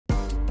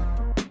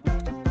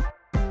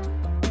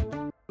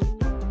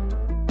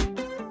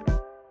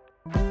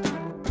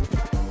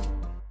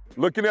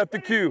Looking at the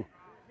cue.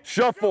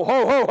 Shuffle,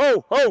 ho, ho,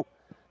 ho, ho.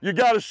 You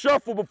got to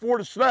shuffle before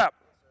the snap.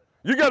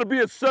 You got to be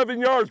at 7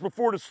 yards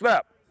before the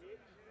snap.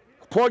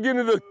 Plug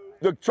into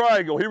the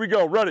triangle. Here we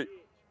go, ready.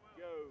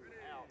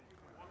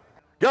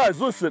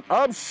 Guys, listen,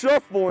 I'm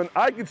shuffling.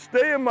 I can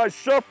stay in my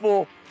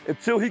shuffle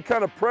until he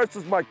kind of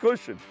presses my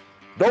cushion.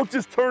 Don't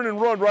just turn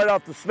and run right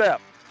off the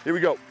snap. Here we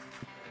go.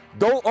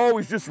 Don't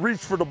always just reach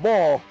for the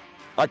ball.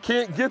 I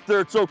can't get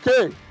there, it's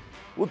okay.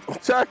 We'll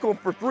tackle him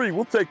for 3,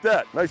 we'll take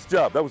that. Nice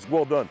job, that was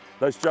well done.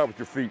 Nice job with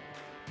your feet.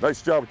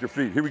 Nice job with your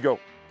feet, here we go.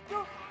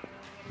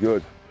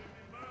 Good.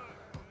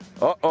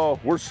 Uh-oh,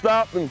 we're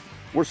stopping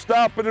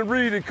and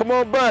reading, come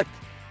on back.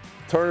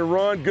 Turn and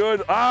run,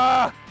 good,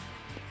 ah!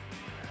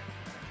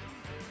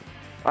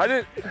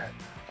 I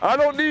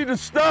don't need to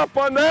stop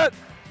on that.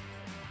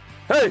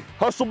 Hey,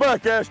 hustle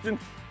back, Ashton,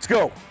 let's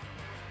go.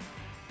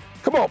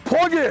 Come on,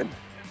 plug in.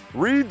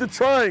 Read the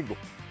triangle.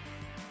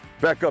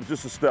 Back up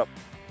just a step.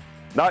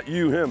 Not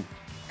you, him.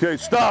 Okay,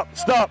 stop,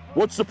 stop.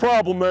 What's the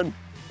problem, man?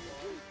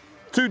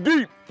 Too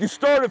deep. You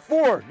start at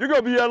 4. You're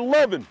going to be at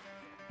 11.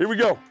 Here we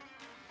go.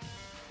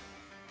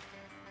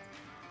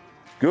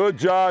 Good,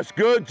 Josh.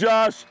 Good,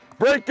 Josh.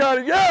 Break on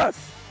it.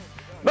 Yes!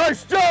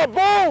 Nice job,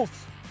 Bowles.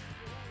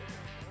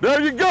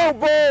 There you go,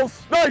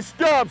 Bowles. Nice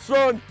job,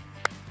 son.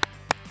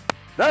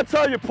 That's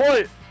how you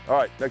play it. All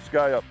right, next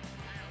guy up.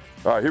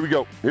 All right, here we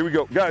go. Here we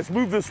go. Guys,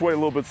 move this way a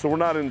little bit so we're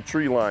not in the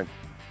tree line.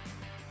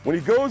 When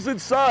he goes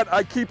inside,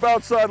 I keep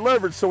outside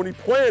leverage, so when he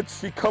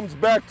plants, he comes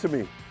back to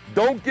me.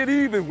 Don't get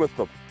even with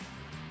him.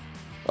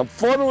 I'm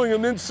funneling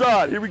him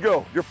inside. Here we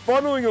go. You're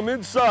funneling him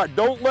inside.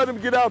 Don't let him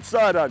get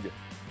outside on you.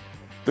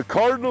 The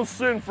cardinal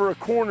sin for a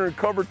corner in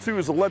cover 2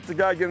 is to let the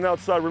guy get an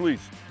outside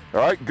release.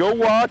 All right, go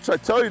watch. I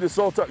tell you this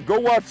all the time.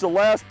 Go watch the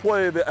last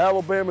play of the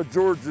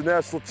Alabama-Georgia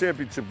National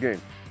Championship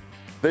game.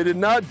 They did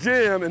not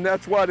jam, and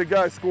that's why the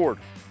guy scored.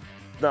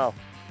 Now,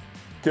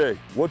 okay,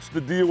 what's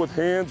the deal with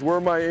hands? Where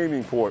am I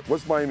aiming point?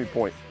 What's my aiming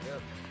point?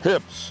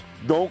 Hips.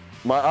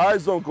 My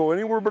eyes don't go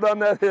anywhere but on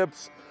that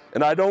hips,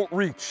 and I don't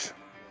reach.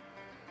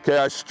 Okay,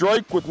 I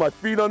strike with my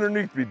feet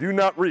underneath me. Do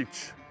not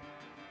reach.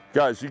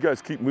 Guys, you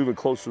guys keep moving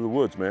closer to the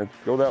woods, man.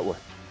 Go that way.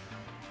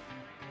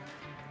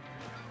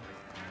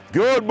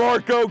 Good,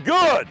 Marco,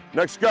 good.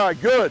 Next guy,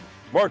 good.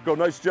 Marco,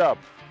 nice job.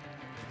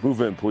 Move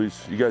in,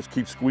 please. You guys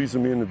keep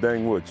squeezing me in the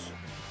dang woods.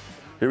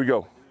 Here we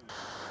go.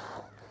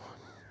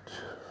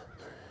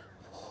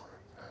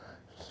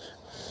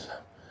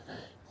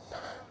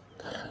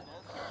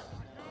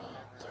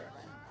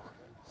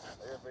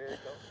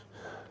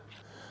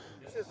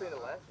 You should have seen the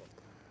last one.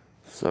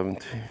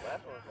 17.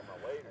 Last one was from my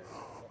waiter.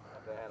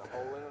 They had a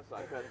hole in it, so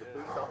I cut the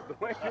boots off the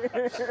waiter.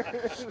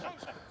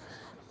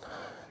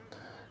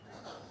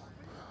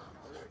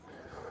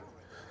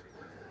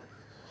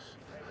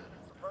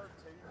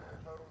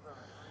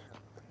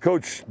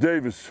 Coach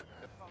Davis,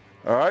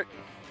 all right?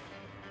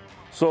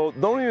 So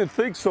don't even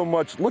think so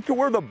much. Look at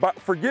where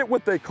forget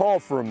what they call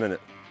for a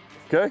minute,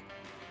 okay?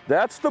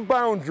 That's the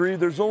boundary.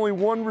 There's only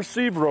one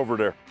receiver over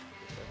there,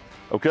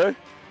 okay?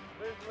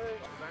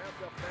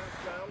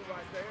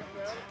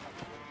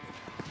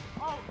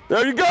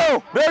 There you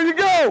go, there you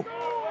go.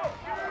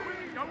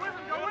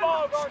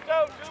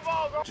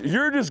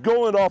 You're just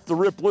going off the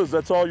rip list.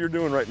 That's all you're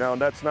doing right now,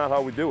 and that's not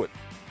how we do it.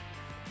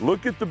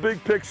 Look at the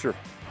big picture.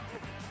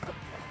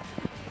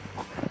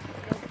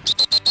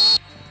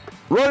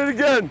 Run it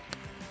again.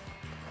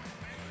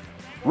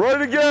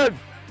 Run it again.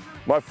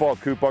 My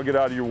fault, Coop. I'll get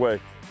out of your way.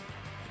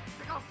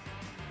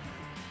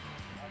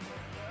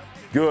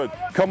 Good.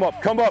 Come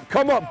up, come up,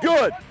 come up.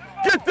 Good.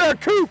 Get there,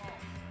 Coop.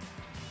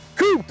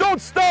 Coop,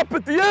 don't stop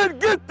at the end.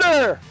 Get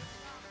there.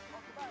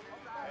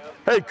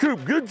 Hey,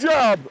 Coop, good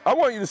job. I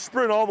want you to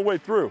sprint all the way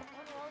through.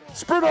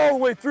 Sprint all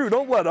the way through.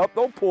 Don't let up.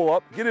 Don't pull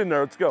up. Get in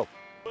there. Let's go.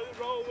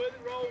 Roll with it,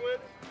 roll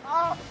with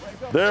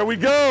it. There we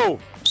go.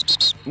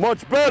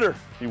 Much better.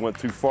 He went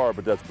too far,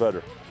 but that's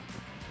better.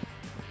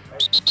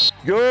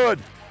 Good.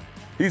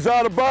 He's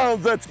out of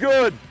bounds. That's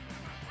good.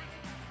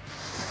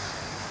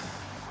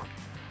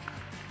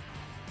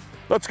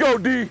 Let's go,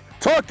 D.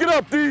 Talk it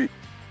up, D.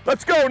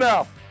 Let's go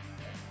now.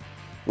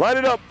 Line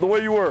it up the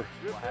way you were.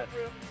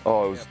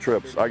 Oh, it was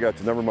trips. I got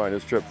you. Never mind.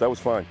 It's trips. That was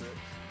fine.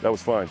 That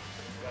was fine.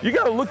 You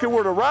got to look at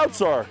where the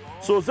routes are.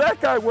 So as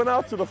that guy went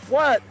out to the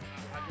flat,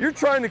 you're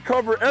trying to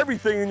cover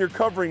everything and you're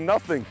covering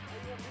nothing.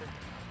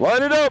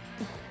 Line it up.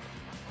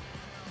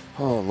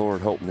 Oh,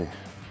 Lord, help me.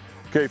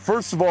 Okay,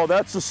 first of all,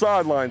 that's the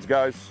sidelines,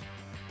 guys.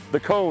 The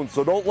cones.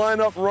 So don't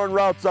line up and run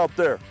routes out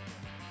there.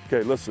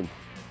 Okay, listen.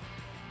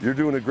 You're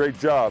doing a great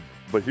job,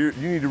 but here,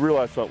 you need to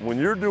realize something. When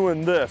you're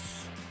doing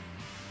this,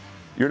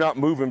 you're not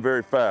moving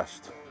very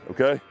fast,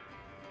 okay?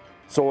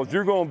 So if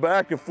you're going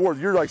back and forth,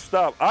 you're like,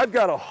 stop. I've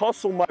got to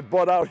hustle my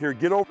butt out here,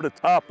 get over the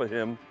top of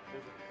him,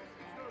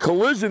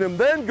 collision him,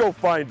 then go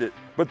find it.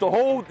 But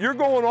you're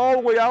going all the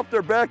way out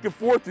there back and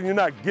forth and you're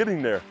not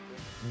getting there.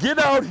 Get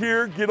out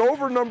here, get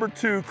over number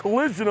 2,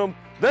 collision him,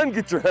 then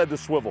get your head to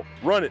swivel.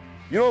 Run it.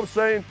 You know what I'm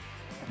saying?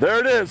 There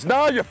it is.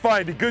 Now you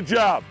find it. Good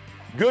job.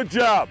 Good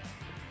job.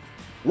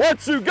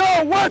 Wetsu, go!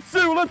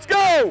 Wetsu, let's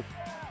go!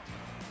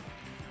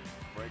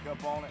 Break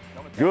jump on it.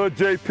 Good,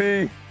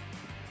 JP.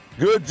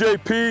 Good,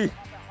 JP.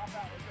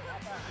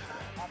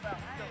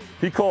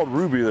 He called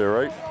Ruby there,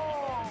 right?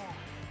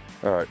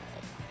 All right.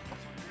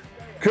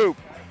 Coop,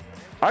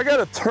 I got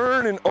to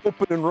turn and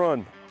open and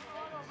run.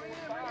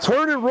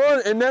 Turn and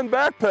run and then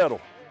backpedal.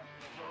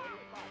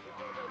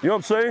 You know what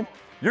I'm saying?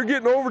 You're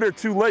getting over there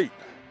too late.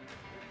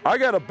 I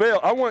got to bail.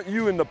 I want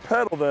you in the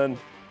pedal then.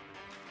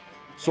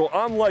 So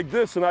I'm like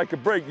this and I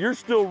can brake. You're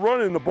still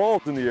running, the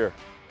ball's in the air.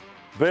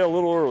 Bail a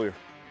little earlier,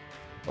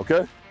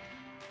 okay?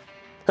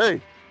 Hey,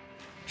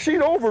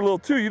 cheat over a little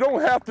too. You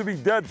don't have to be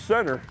dead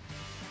center.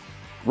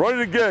 Run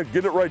it again,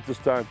 get it right this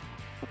time.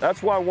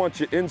 That's why I want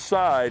you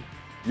inside.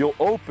 You'll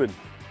open.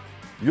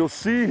 You'll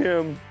see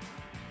him.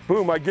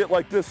 Boom, I get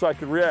like this, I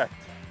can react.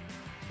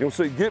 You know,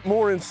 so get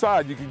more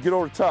inside, you can get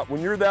over the top. When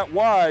you're that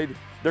wide,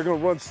 they're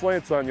gonna run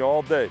slants on you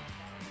all day.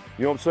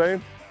 You know what I'm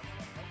saying?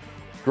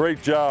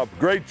 Great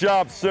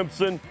job,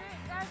 Simpson.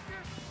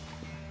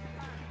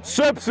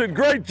 Simpson,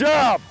 great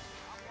job.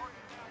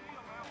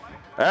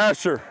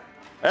 Asher,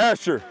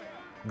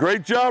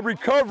 great job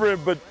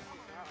recovering, but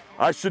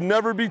I should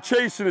never be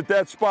chasing at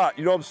that spot.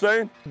 You know what I'm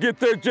saying? Get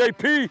there,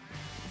 JP.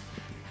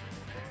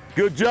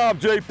 Good job,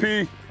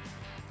 JP.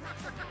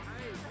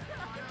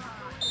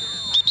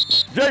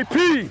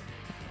 JP,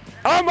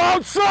 I'm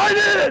outside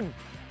in.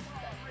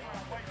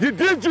 You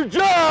did your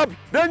job,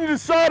 then you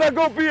decide I'm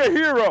gonna be a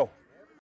hero.